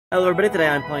Hello everybody, today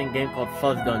I'm playing a game called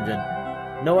Fuzz Dungeon.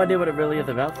 No idea what it really is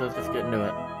about, so let's just get into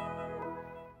it.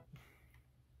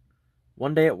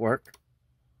 One day at work.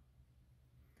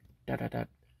 In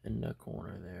the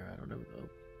corner there, I don't know though.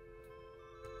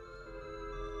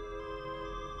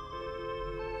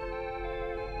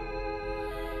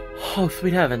 Oh,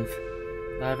 sweet heavens.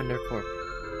 Lavender Corp.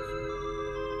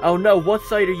 Oh no, what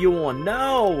site are you on?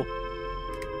 No!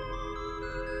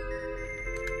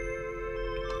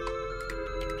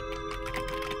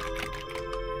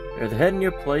 There's a head in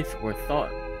your place where a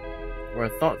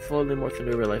thought slowly morphs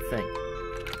into a real life thing.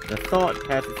 The thought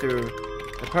passes through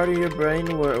a part of your brain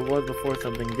where it was before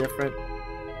something different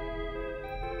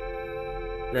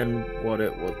than what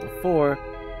it was before.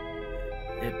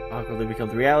 It awkwardly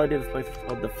becomes reality. This place is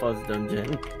called the Fuzz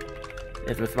Dungeon.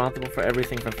 It's responsible for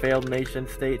everything from failed nation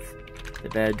states to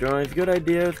bad drawings, good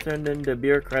ideas turned into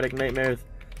bureaucratic nightmares,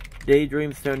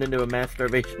 daydreams turned into a mass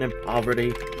starvation and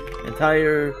poverty, an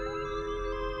entire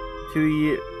 2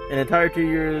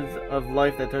 years of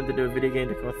life that turned into a video game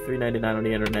that cost $3.99 on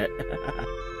the internet.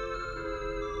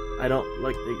 I don't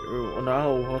like the... Oh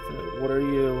no, what are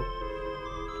you?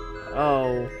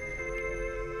 Oh.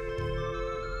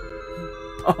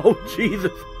 Oh,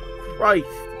 Jesus Christ.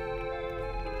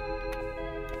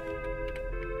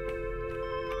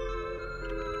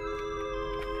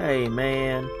 Hey,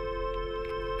 man.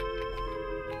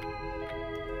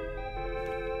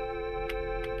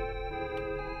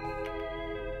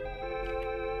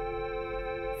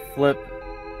 Flip.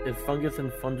 Is fungus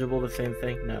and fungible the same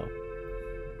thing? No.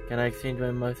 Can I exchange my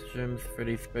mushrooms for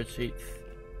these spreadsheets?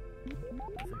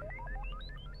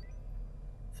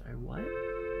 Sorry, what?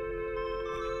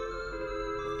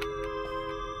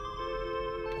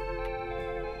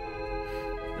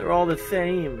 They're all the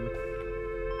same.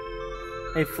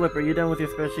 Hey Flip, are you done with your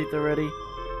spreadsheets already?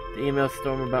 The email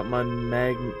storm about my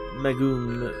megomos.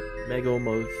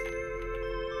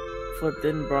 Flip,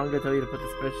 didn't Bronga tell you to put the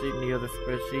spreadsheet in the other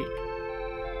spreadsheet?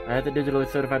 I had to digitally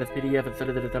certify this PDF and send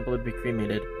it to the temple to be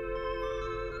cremated.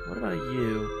 What about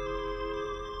you?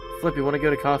 Flip, you want to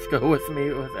go to Costco with me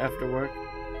after work?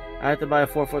 I had to buy a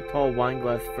 4-foot-tall wine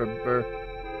glass for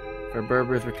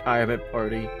Berber's retirement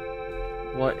party.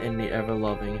 What in the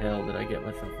ever-loving hell did I get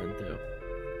myself into?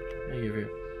 Hey,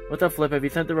 what's up, Flip? Have you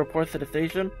sent the reports to the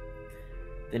station?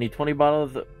 They need 20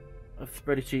 bottles of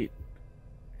spreadsheet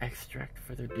extract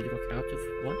for their digital couches.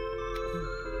 What?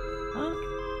 Huh?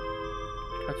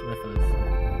 Touch my fuzz.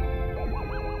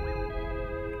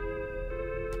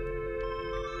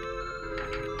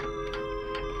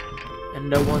 And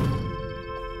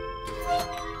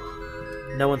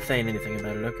no one's saying anything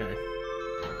about it. Okay.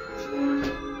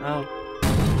 Oh.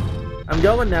 I'm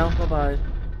going now. Bye-bye.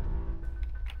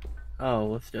 Oh,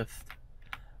 let's just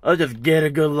get a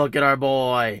good look at our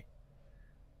boy.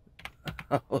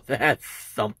 Oh, that's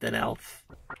something else.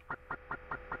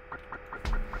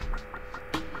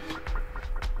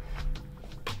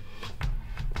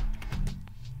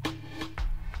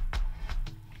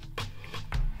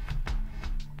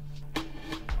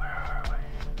 Where are we?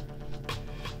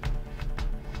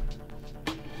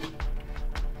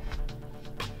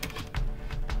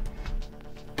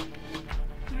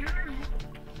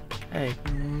 Hey.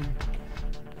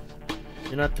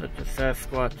 You're not touch a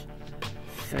Sasquatch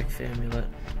sex amulet.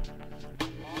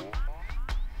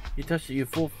 You touch it, you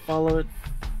follow it.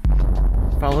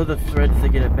 Follow the threads to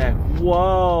get it back.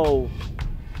 Whoa!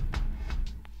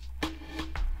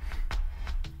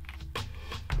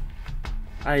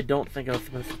 I don't think I was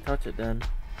supposed to touch it then.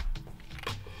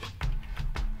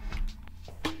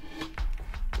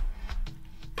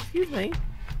 Excuse me.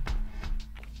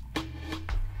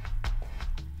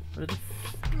 What is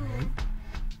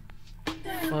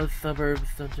Fuzz Suburbs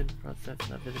Dungeon process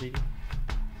not visiting.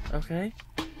 Okay.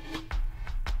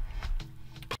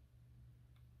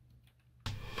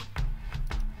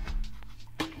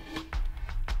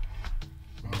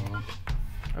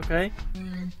 Okay.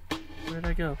 Where did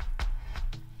I go?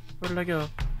 Where did I go?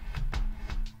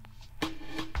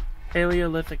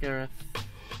 Paleolithic era.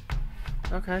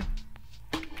 Okay.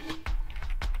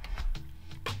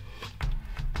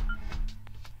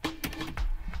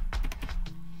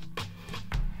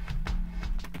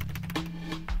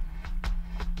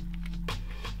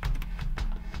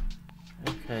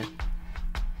 Okay.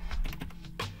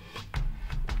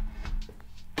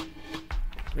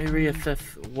 Let me reassess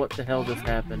what the hell just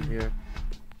happened here.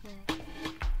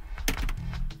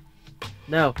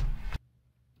 No.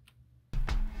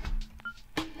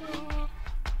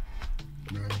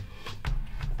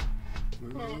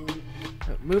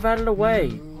 Move out of the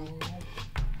way.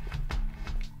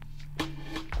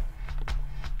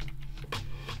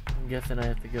 I'm guessing I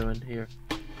have to go in here.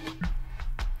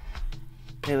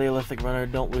 Paleolithic runner,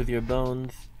 don't lose your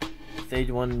bones.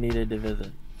 Stage 1 needed to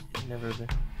visit. Never been.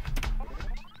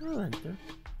 I'll enter.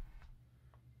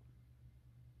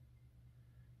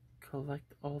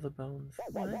 Collect all the bones.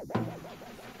 What?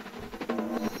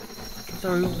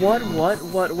 Sorry,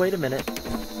 what? Wait a minute.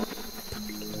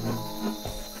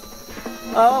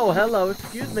 Oh, hello,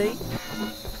 excuse me.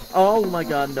 Oh my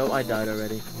god, no, I died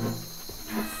already.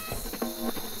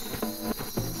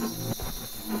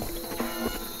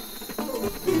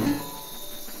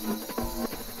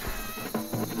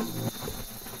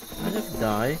 Did I just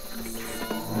die?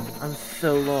 I'm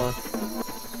so lost.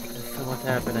 There's so much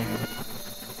happening.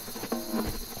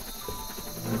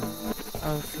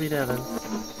 Oh, sweet heavens.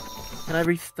 Can I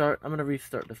restart? I'm gonna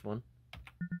restart this one.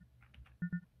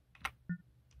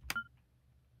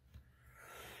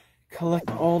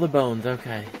 Collect all the bones,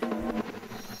 okay.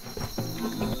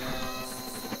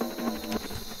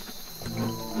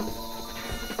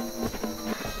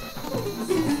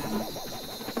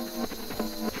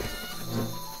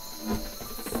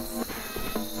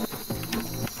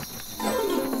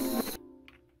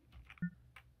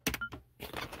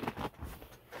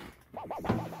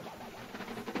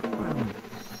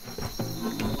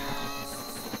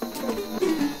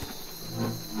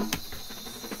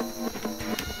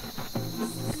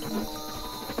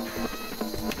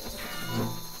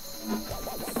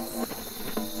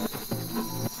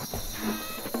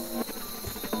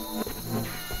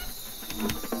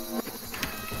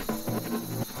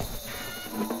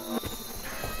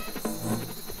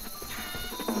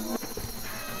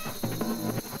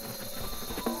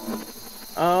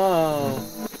 Oh.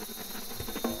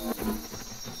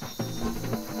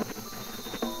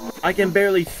 I can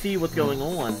barely see what's going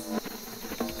on.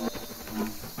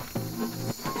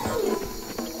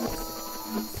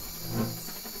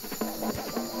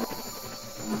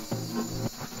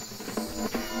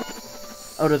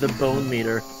 Oh, to the bone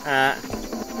meter. Ah.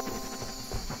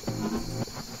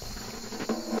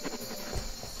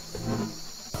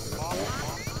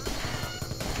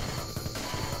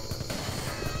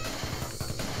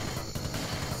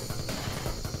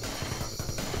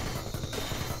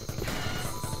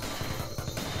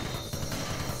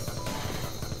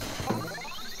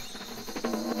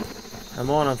 Come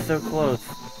on, I'm so close.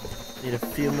 Need a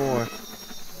few more.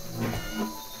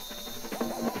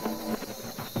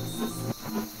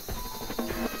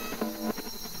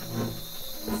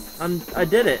 I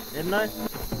did it, didn't I?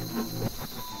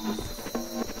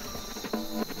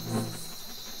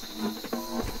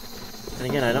 And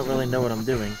again, I don't really know what I'm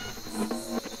doing.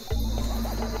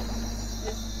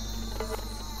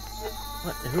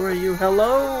 What? Who are you?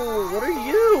 Hello? What are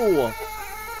you?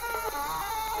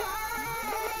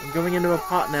 I'm going into a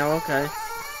pot now, okay.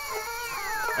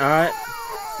 Alright.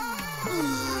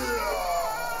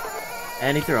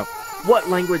 And he threw up. What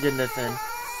language in this in?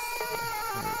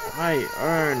 I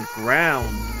earned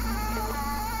ground.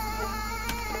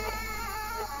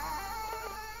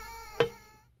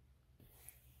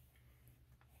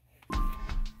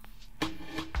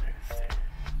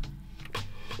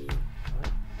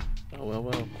 Oh,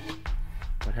 well.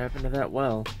 What happened to that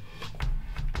well?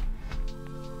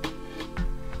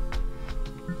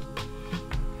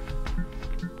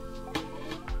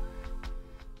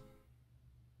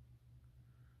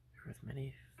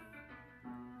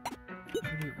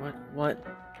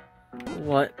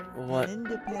 What? An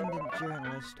independent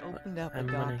journalist opened up a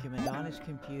document on his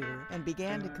computer and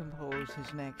began to compose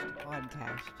his next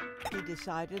podcast. He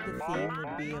decided the theme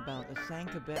would be about the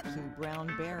Sankabetsu brown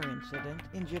bear incident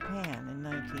in Japan in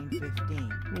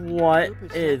 1915. What a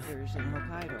group of is... settlers in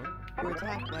Hokkaido were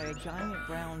attacked by a giant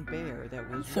brown bear that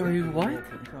was Sorry, what?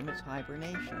 woken from its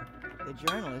hibernation. The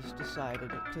journalist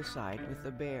decided to side with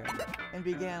the bear and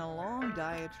began a long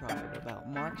diatribe about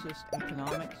Marxist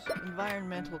economics,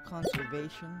 environmental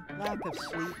conservation, lack of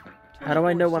sleep, how do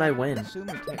I know when I win?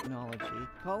 Consumer technology,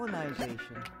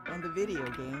 colonization, and the video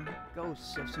game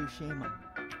Ghosts of Tsushima.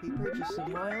 He purchased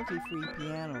some royalty-free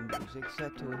piano music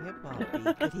set to a hip-hop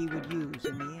beat that he would use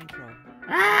in the intro.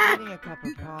 Getting a cup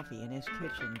of coffee in his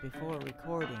kitchen before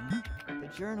recording, the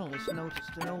journalist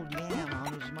noticed an old yam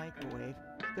on his microwave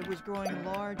that was growing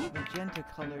large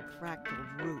magenta-colored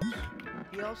fractal roots.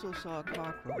 He also saw a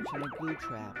cockroach in a glue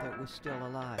trap that was still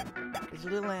alive. Its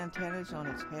little antennas on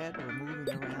its head were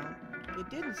moving around. It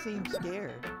didn't seem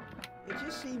scared. It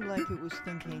just seemed like it was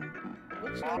thinking,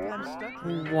 looks like I'm stuck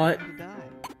here What? to die.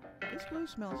 This glue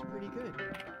smells pretty good.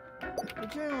 The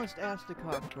journalist asked the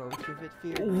cockroach if it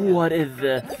feared death. What is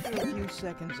this? After a few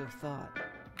seconds of thought,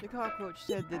 the cockroach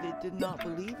said that it did not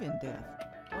believe in death.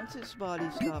 Once its body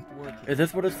stopped working, Is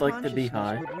this what it's its like to be consciousness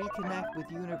high? would reconnect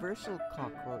with universal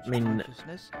cockroach I mean,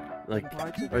 consciousness, like, and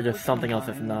parts of or it just would something else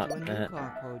that's combine not into a new that.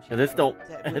 cockroach Yeah, this don't.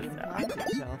 that would implant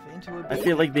itself into a I baby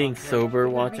feel like being cockroach sober that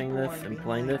would be watching this born and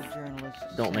playing behind this the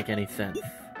journalist's don't make set. any sense.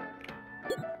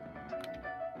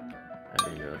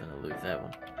 I knew I was gonna lose that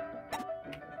one.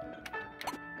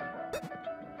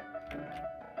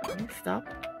 Can you stop?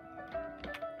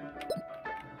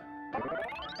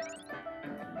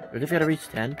 We just gotta reach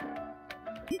 10.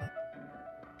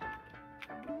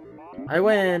 I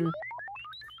win!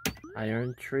 I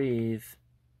earned trees.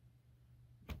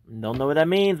 Don't know what that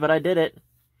means, but I did it.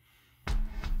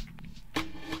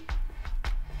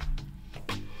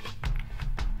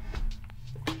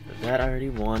 Is that already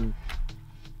won?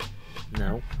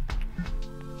 No.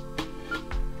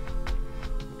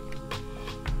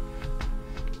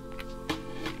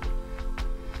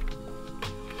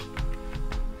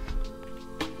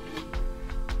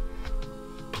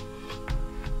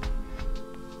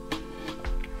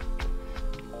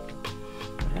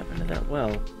 What happened to that well?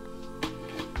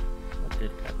 What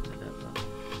did happen to that well?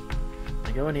 Can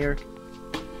I go in here?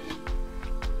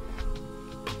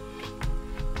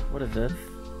 What is this?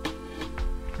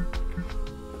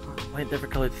 Plant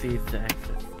different colored seeds to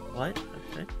access. What?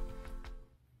 Okay.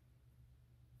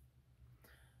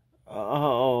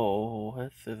 Oh,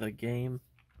 this is a game.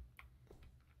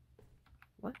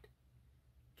 What?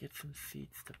 Get some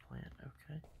seeds to plant.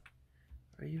 Okay.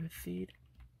 Are you a seed?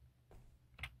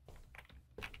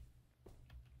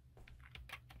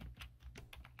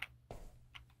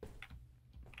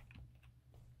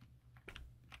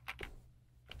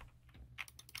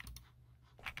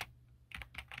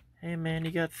 Hey man,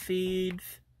 you got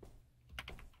seeds?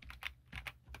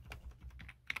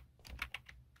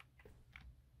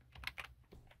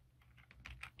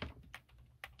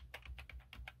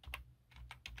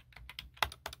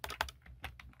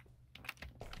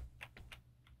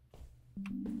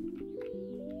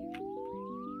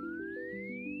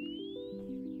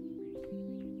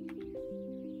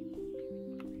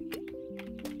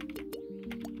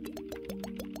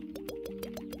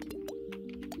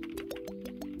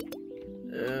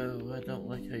 Oh, I don't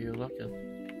like how you're looking.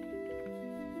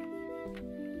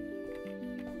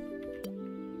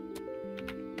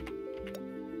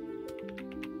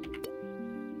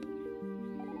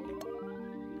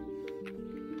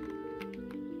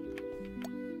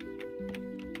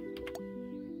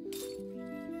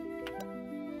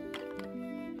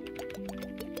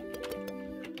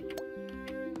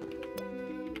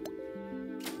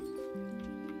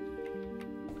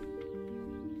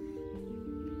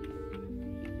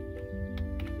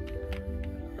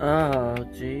 Oh,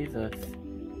 Jesus.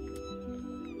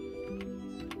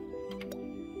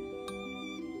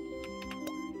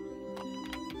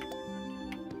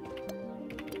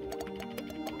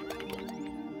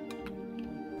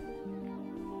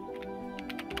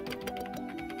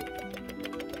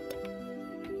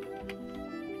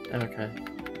 Okay.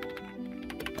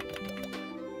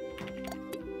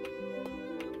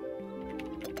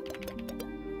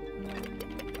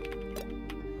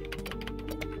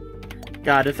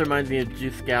 God, this reminds me of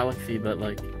Juice Galaxy, but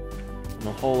like on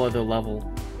a whole other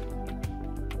level.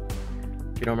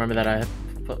 If you don't remember that, I had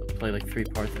to play like 3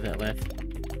 parts of that last.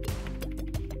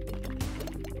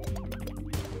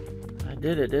 I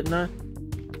did it, didn't I?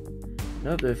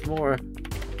 Nope, there's more.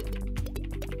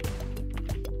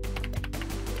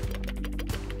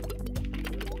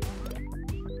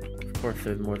 Of course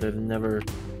there's more, there's never...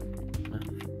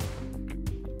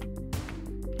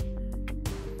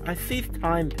 I see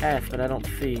time pass, but I don't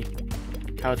see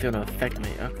how it's gonna affect me.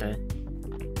 Okay.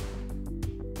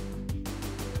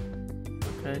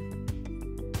 Okay.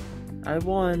 I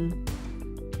won.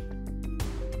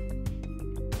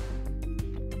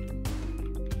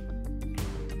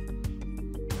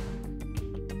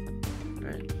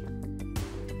 Alright.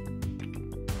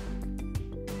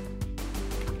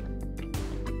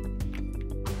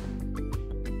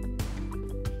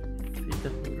 Feed the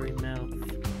hungry mouth.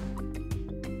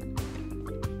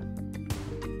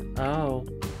 Oh.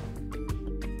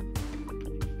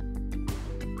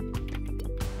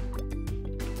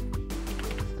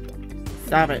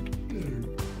 Stop it.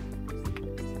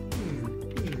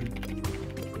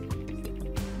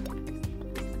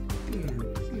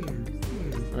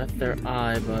 That's their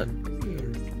eye, but...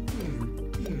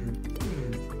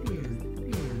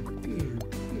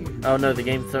 Oh no, the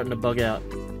game's starting to bug out.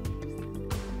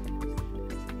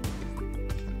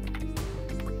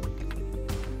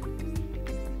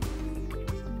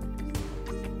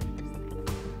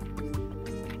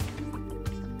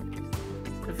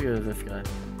 Let's go to this guy.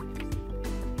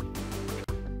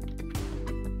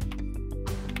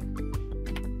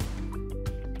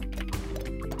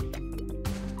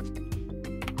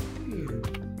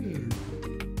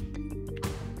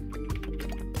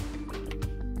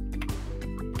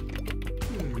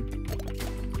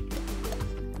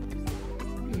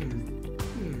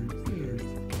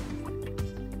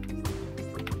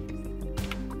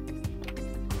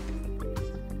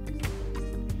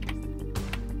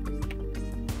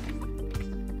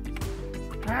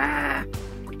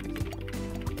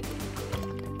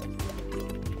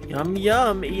 Yum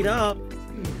yum, eat up.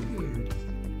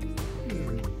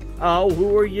 Oh,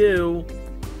 who are you?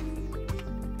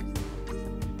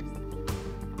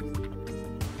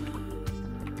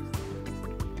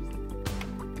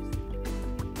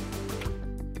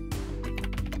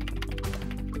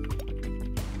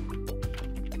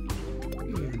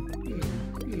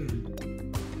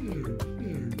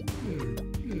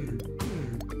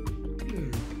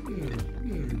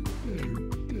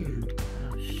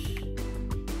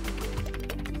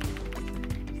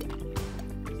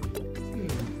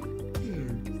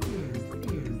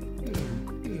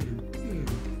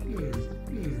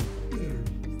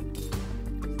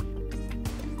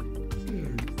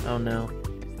 Oh no.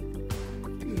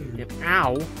 Yep.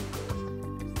 Ow!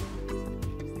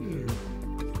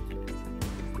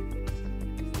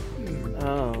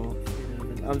 Oh.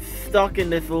 I'm stuck in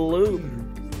this loop.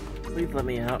 Please let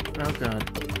me out. Oh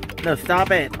god. No,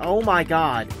 stop it! Oh my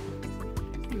god!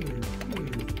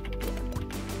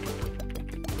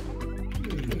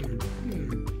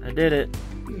 I did it.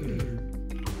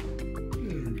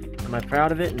 Am I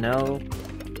proud of it? No.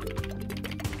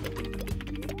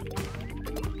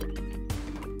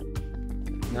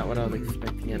 Not what I was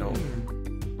expecting at all.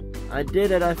 I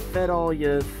did it, I fed all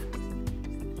yous.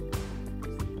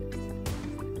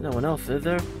 No one else, is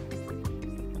there?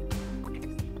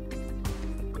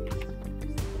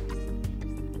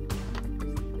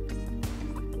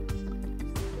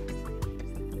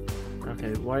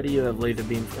 Okay, why do you have laser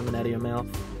beams coming out of your mouth?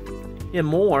 Yeah,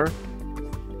 more.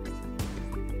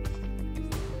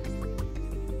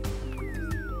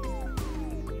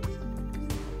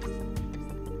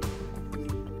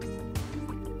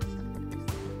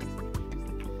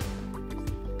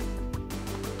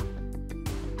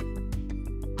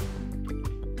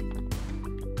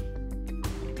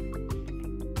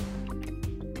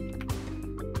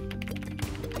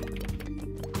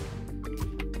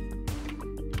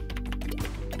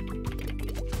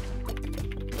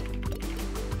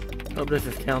 Hope this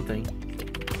is counting.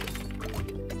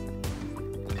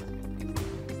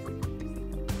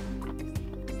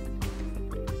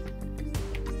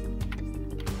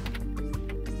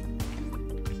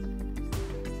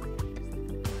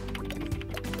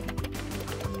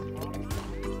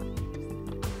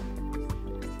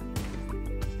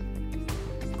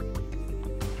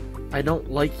 I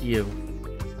don't like you.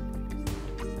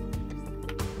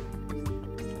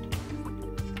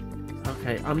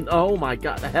 Okay, oh my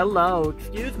god, hello,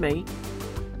 excuse me.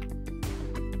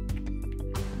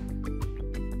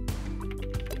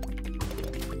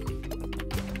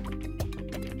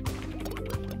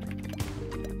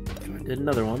 So I did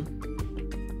another one.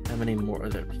 How many more are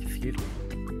there? Excuse me.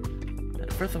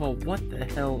 First of all, what the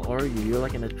hell are you? You're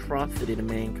like an atrocity to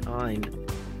mankind.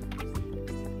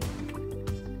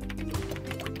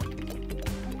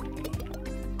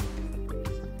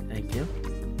 Thank you.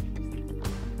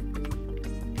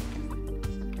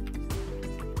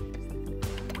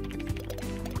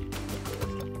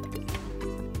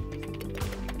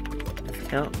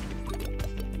 Count.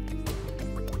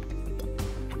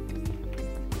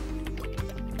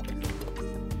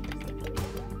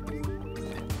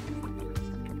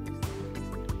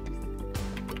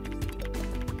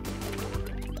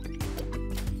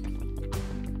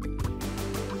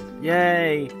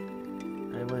 Yay!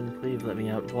 I win. Please let me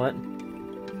out. What?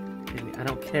 I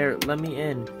don't care. Let me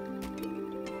in.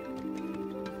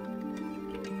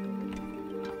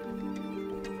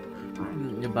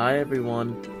 Goodbye,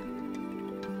 everyone.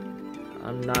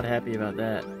 I'm not happy about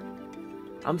that.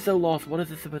 I'm so lost. What is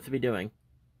this supposed to be doing?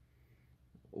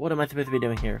 What am I supposed to be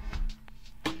doing here?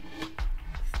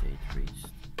 Stage reached.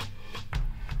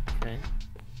 Okay.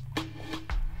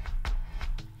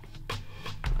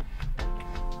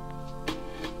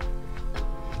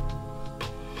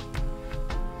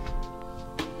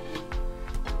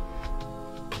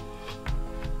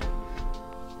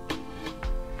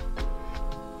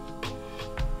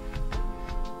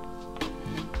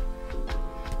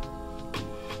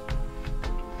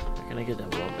 Can I get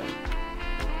that wall back?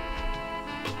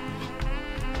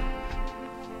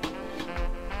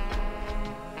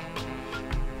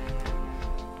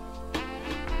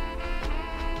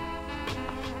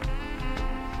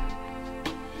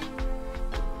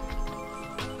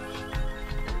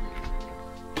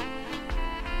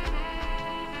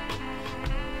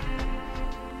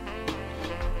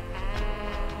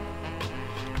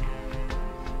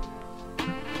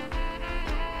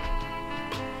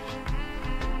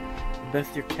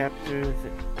 Best your captors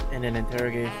in an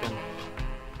interrogation.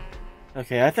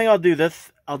 Okay, I think I'll do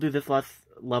this. I'll do this last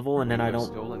level, and then I don't.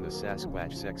 Stolen the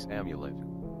Sasquatch sex amulet.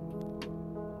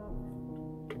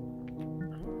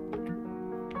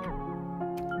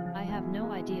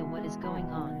 no idea what is going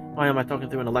on. Why am I talking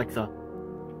through an Alexa?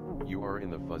 You are in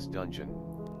the Fuzz Dungeon.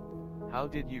 How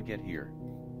did you get here?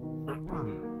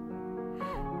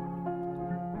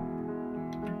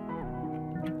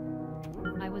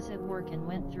 I was at work and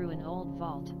went through an old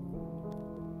vault.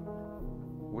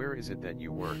 Where is it that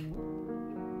you work?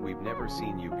 We've never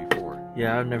seen you before.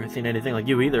 Yeah, I've never seen anything like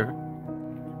you either.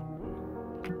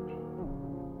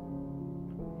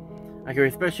 I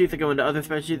create spreadsheets that go into other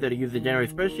spreadsheets that are used to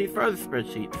generate spreadsheets for other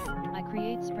spreadsheets. I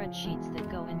create spreadsheets that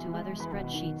go into other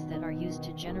spreadsheets that are used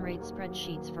to generate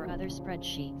spreadsheets for other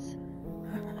spreadsheets.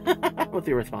 What's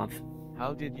your response?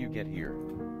 How did you get here?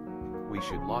 We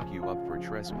should lock you up for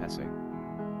trespassing.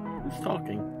 Who's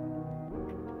talking?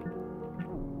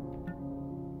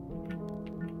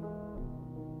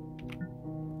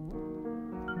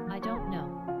 I don't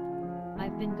know.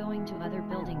 I've been going to other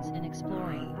buildings and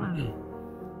exploring.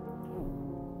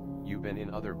 You've been in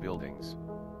other buildings.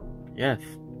 Yes.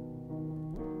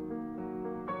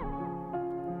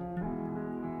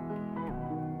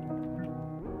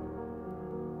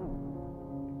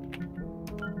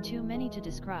 Too many to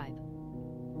describe.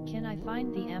 Can I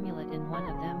find the amulet in one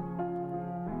of them?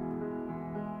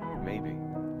 Maybe.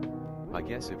 I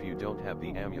guess if you don't have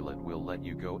the amulet, we'll let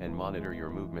you go and monitor your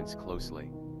movements closely.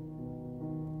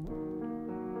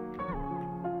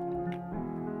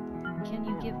 Can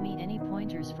you give me any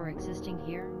pointers for existing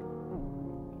here?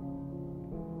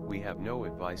 We have no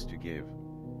advice to give.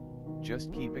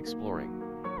 Just keep exploring.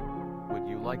 Would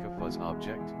you like a fuzz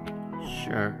object?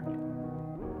 Sure.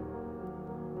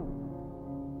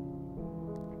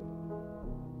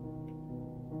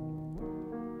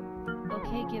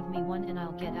 Okay, give me one and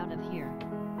I'll get out of here.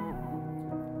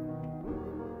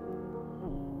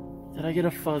 Did I get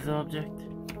a fuzz object?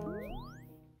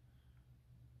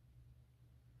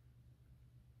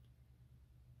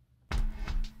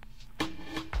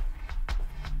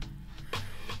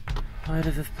 Why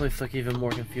does this place look even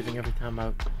more confusing every time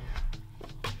I...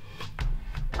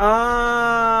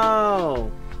 Oh!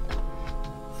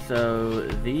 So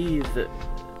these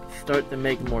start to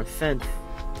make more sense.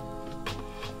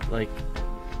 Like,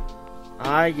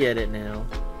 I get it now.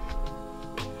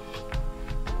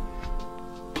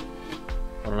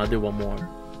 Hold on, I'll do one more.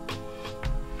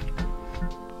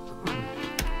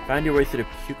 Find your way through the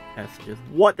puke passages.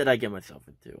 What did I get myself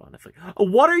into, honestly? Oh,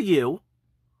 what are you?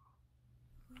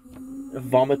 A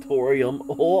vomitorium.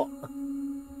 Oh!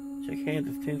 Check hands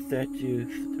with 10 statues.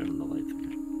 Turn on the lights. Okay.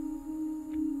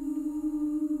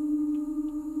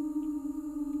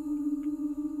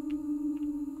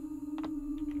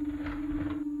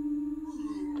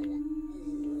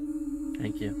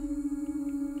 Thank you.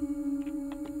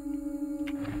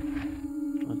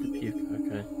 Want to puke,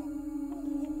 okay.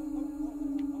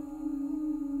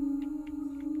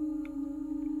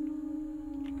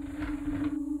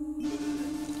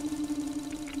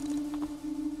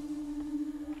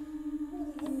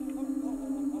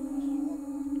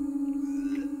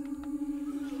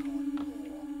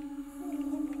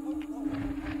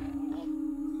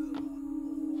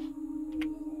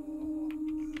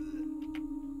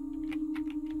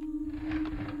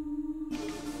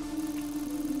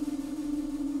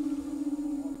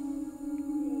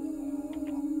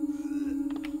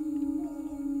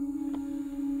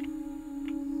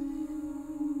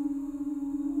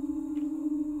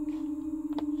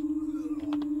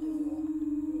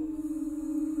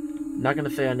 Not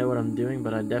gonna say I know what I'm doing,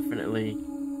 but I definitely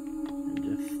am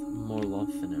just more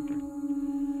lost than ever.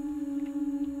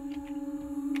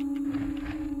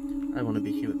 I want to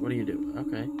be human. What do you do?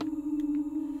 Okay.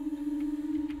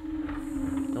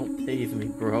 Don't tase me,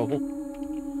 bro.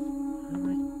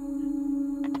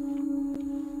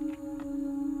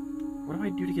 What do I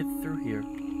do to get through here?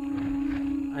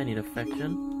 I need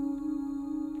affection.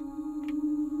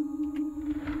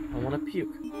 I want to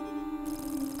puke.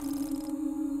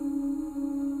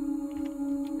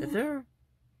 Is there?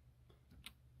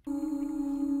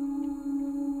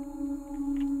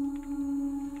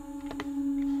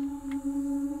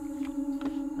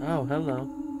 Oh, hello.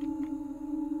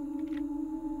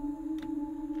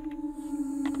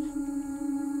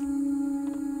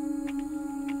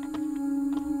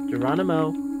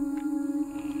 Geronimo.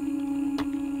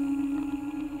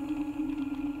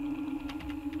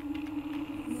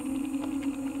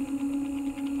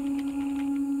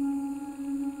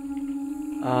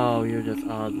 Oh, you're just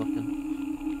odd looking.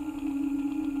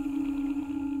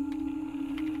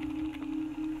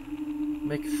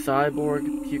 Make cyborg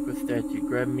puke with statue.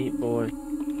 Grab meat boy.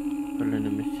 Put it in the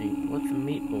machine. What's a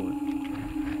meat boy?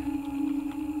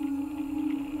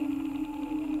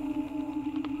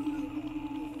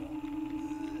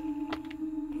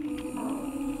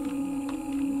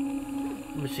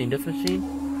 Machine, this machine?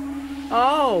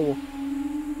 Oh!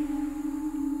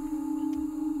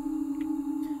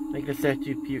 Make the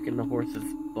statue puke in the horse's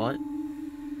butt.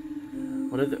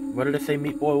 What did it say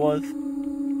Meat Boy was?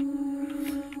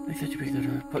 Make statue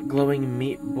puke. Put glowing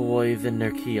meat boys in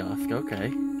their kiosk.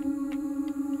 Okay.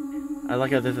 I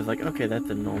like how this is like, okay, that's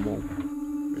a normal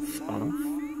response.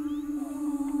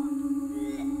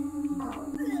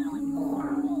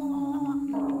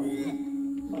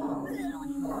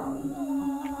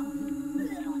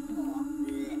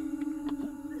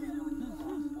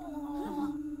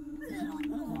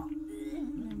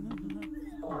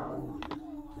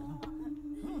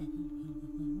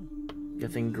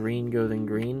 Guessing green goes in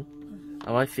green.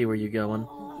 Oh, I see where you're going.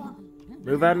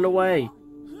 Move out of the way!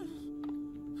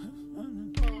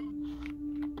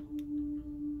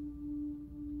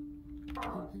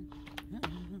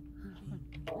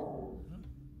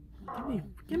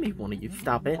 Give me one of you.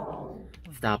 Stop it.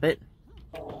 Stop it.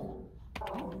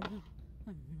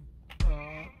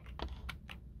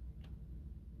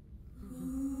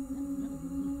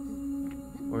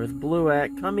 Where's Blue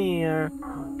at? Come here.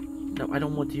 No, I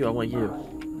don't want you. I want you.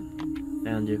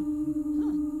 Found you.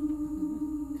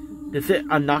 That's it.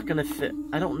 I'm not gonna sit.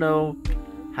 I don't know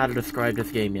how to describe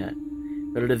this game yet,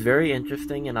 but it is very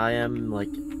interesting, and I am like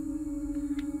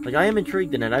I am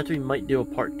intrigued in it. I actually might do a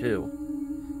part 2.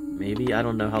 Maybe. I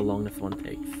don't know how long this one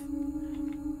takes.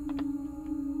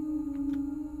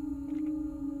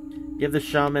 Give the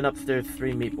shaman upstairs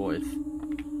 3 meat boys.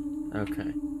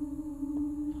 Okay.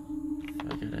 So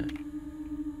I gotta...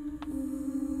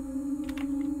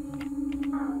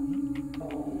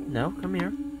 No, come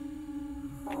here.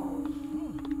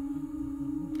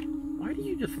 Why do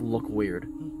you just look weird?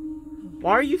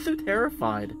 Why are you so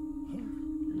terrified?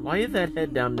 And why is that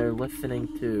head down there listening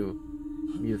to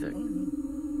music?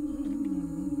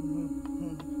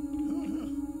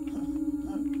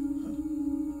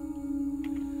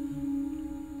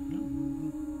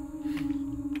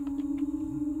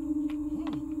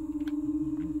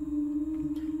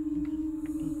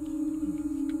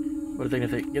 What is I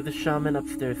gonna say? Give the shaman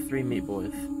upstairs 3 meat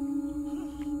boys.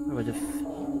 Oh,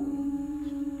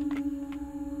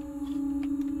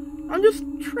 I'm just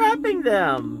trapping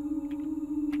them!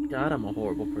 God, I'm a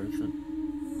horrible person.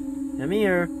 Come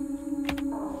here.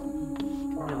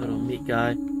 You little meat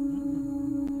guy.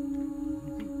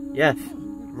 Yes,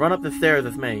 run up the stairs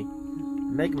with me.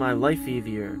 Make my life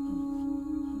easier.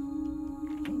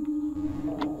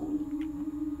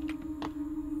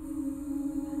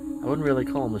 I wouldn't really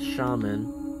call him a shaman.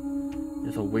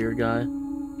 Just a weird guy.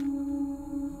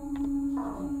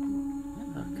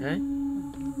 Okay.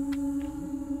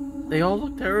 They all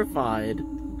look terrified.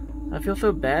 I feel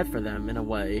so bad for them in a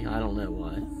way. I don't know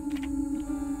why.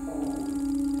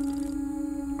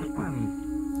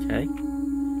 Okay.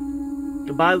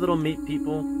 Goodbye, little meat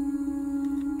people.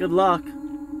 Good luck.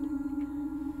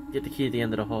 Get the key at the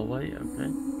end of the hallway.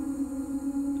 Okay.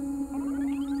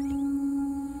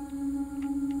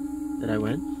 Did I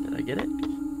win? Did I get it?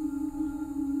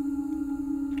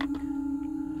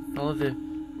 Follow the...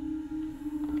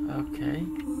 Okay.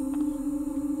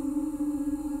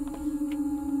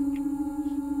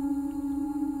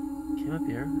 Came up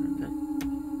here. Okay.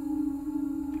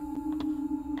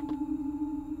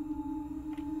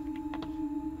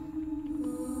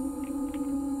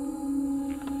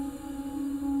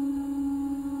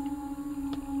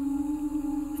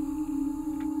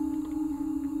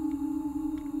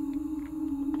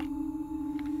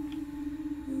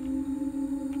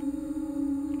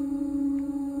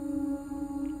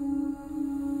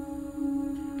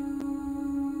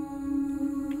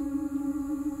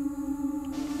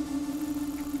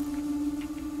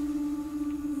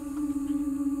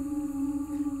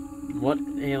 What?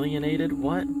 Alienated?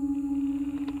 What?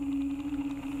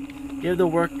 Give the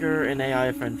worker an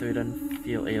AI friend so he doesn't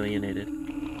feel alienated.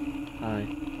 Hi.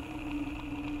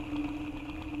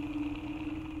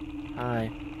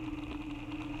 Hi.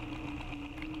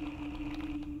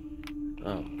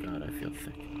 Oh god, I feel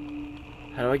sick.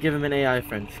 How do I give him an AI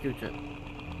friend? Scooch it.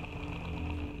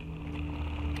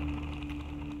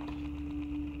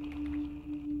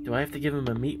 Do I have to give him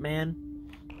a meat man?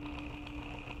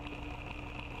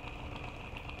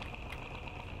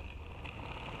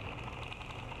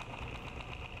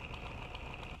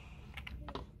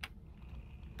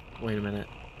 Wait a minute.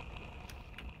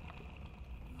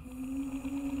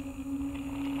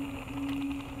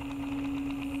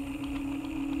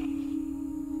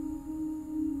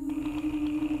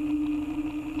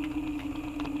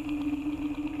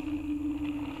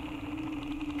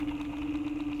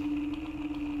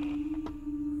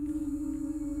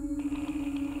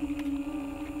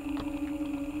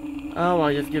 Oh,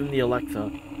 I just give him the Alexa.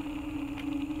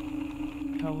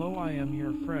 Hello, I am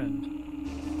your friend.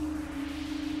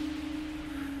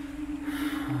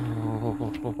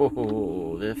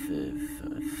 Oh, this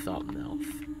is something else.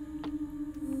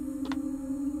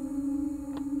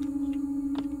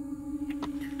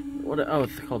 What? Oh,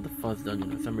 it's called the Fuzz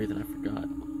Dungeon. For some reason, I forgot.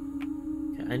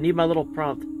 Okay, I need my little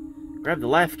prompt. Grab the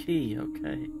last key.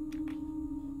 Okay.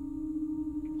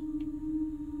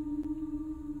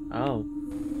 Oh.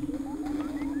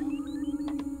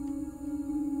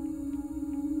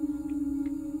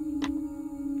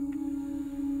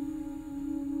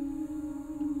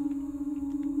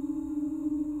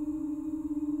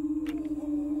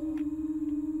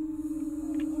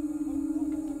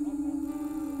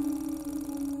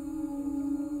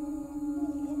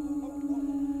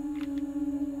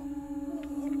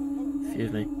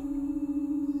 Excuse me.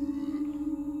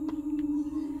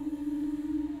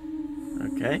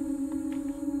 Okay.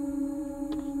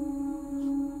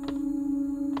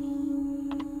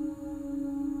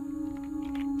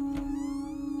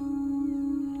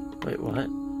 Wait, what?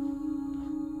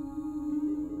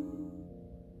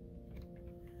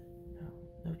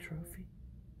 No trophy.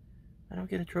 I don't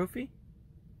get a trophy?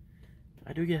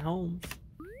 I do get homes.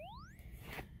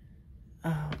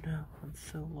 Oh no, I'm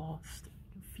so lost.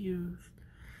 Confused.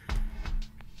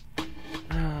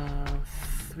 Oh,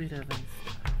 sweet heavens.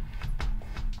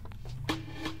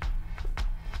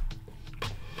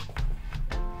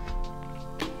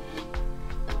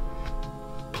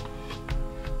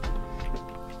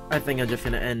 I think I'm just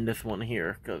gonna end this one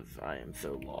here, because I am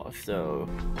so lost. So,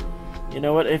 you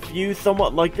know what? If you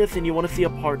somewhat like this and you want to see a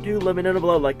part 2, let me know down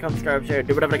below. Like, comment, subscribe, share,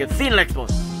 do whatever I can. See you in the next one!